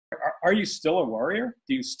are you still a warrior?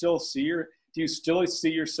 Do you still see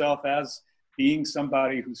yourself as being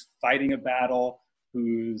somebody who's fighting a battle,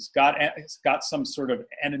 who's got some sort of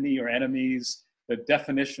enemy or enemies? The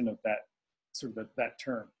definition of that sort of that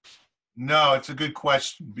term. No, it's a good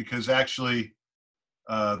question, because actually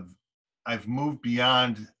I've moved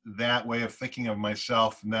beyond that way of thinking of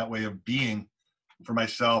myself and that way of being for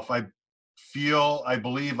myself. I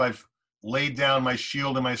believe I've laid down my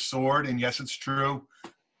shield and my sword, and yes, it's true.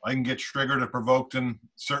 I can get triggered or provoked in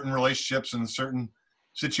certain relationships and certain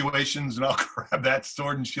situations, and I'll grab that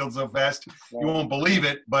sword and shield so fast you won't believe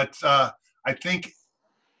it. But I think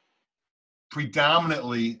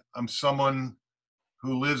predominantly I'm someone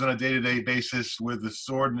who lives on a day-to-day basis with the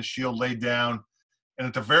sword and the shield laid down. And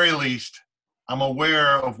at the very least, I'm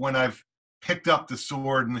aware of when I've picked up the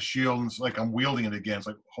sword and the shield, and it's like I'm wielding it again. It's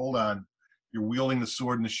like, hold on, you're wielding the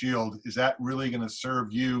sword and the shield. Is that really going to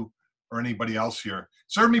serve you or anybody else here?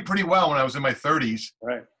 Served me pretty well when I was in my 30s.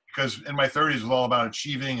 Right. Because in my 30s it was all about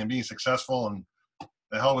achieving and being successful, and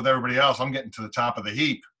the hell with everybody else. I'm getting to the top of the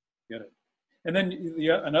heap. Get it. And then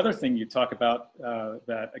another thing you talk about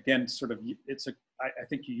that, again, sort of, I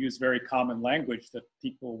think you use very common language that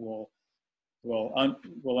people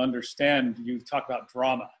will understand. You talk about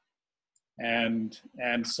drama. And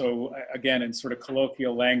so again, in sort of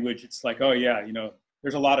colloquial language, it's like, oh yeah,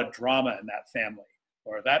 there's a lot of drama in that family,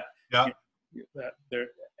 or that, yeah.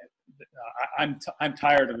 I'm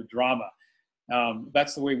tired of the drama.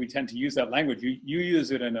 That's the way we tend to use that language. You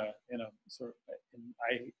use it in a sort of,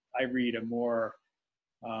 I read a more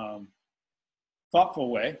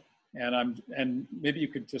thoughtful way, and maybe you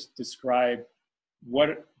could just describe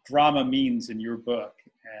what drama means in your book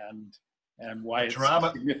and why it's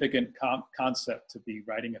a significant concept to be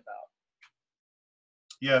writing about.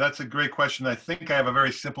 Yeah, that's a great question. I think I have a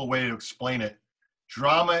very simple way to explain it.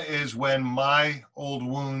 Drama is when my old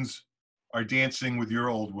wounds are dancing with your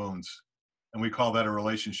old wounds, and we call that a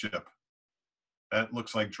relationship. That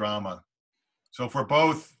looks like drama. So if we're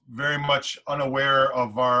both very much unaware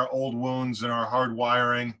of our old wounds and our hard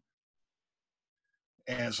wiring,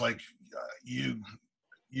 and it's like you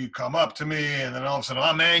come up to me, and then all of a sudden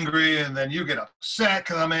I'm angry, and then you get upset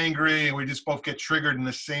because I'm angry, and we just both get triggered in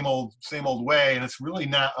the same old way, and it's really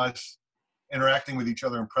not us interacting with each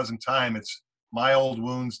other in present time. It's my old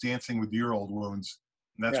wounds dancing with your old wounds,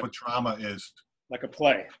 and that's what drama is. Like a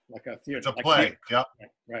play, like a theater. It's a play, yeah.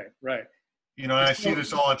 Right. And I see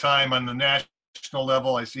this all the time on the national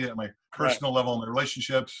level. I see it at my personal level, in my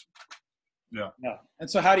relationships. Yeah. And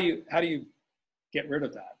so how do you get rid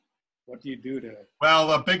of that? What do you do to?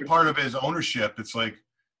 Well, a big part of it is ownership. It's like,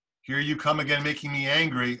 here you come again, making me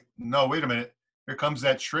angry. No, wait a minute. Here comes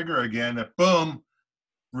that trigger again. That boom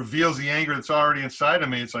reveals the anger that's already inside of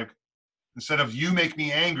me. It's like, instead of you make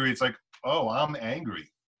me angry, it's like, oh, I'm angry.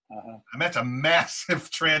 And that's a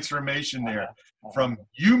massive transformation there. From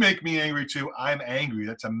you make me angry to I'm angry.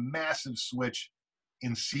 That's a massive switch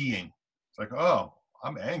in seeing. It's like, oh,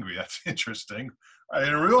 I'm angry. That's interesting. I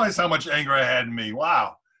didn't realize how much anger I had in me.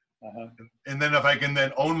 Wow. And then if I can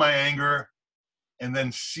then own my anger and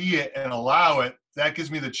then see it and allow it, that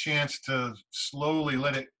gives me the chance to slowly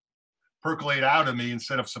let it percolate out of me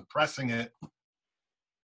instead of suppressing it.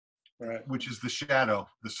 Right. Which is the shadow,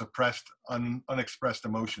 the suppressed, unexpressed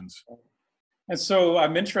emotions. And so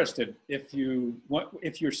I'm interested, if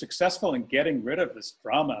you're successful in getting rid of this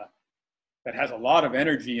drama that has a lot of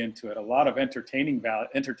energy into it, a lot of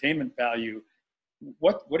entertainment value,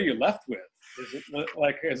 what are you left with? Is it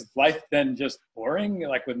like, is life then just boring,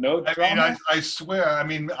 like with no drama? I mean, I swear,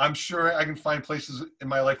 I'm sure I can find places in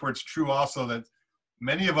my life where it's true also that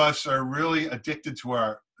many of us are really addicted to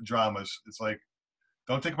our dramas. It's like,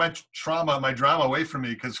 don't take my drama away from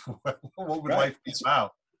me, because what would life be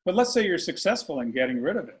about? But let's say you're successful in getting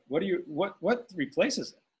rid of it. What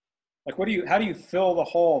replaces it? Like, how do you fill the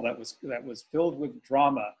hole that was filled with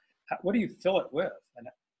drama? What do you fill it with?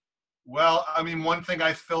 Well, one thing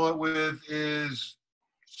I fill it with is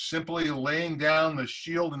simply laying down the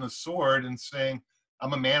shield and the sword and saying,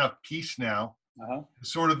 I'm a man of peace now.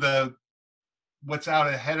 Sort of what's out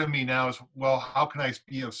ahead of me now is, well, how can I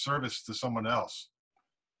be of service to someone else?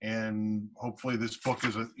 And hopefully this book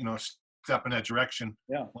is a step in that direction.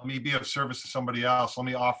 Yeah. Let me be of service to somebody else. Let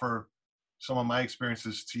me offer some of my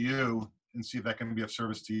experiences to you and see if that can be of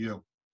service to you.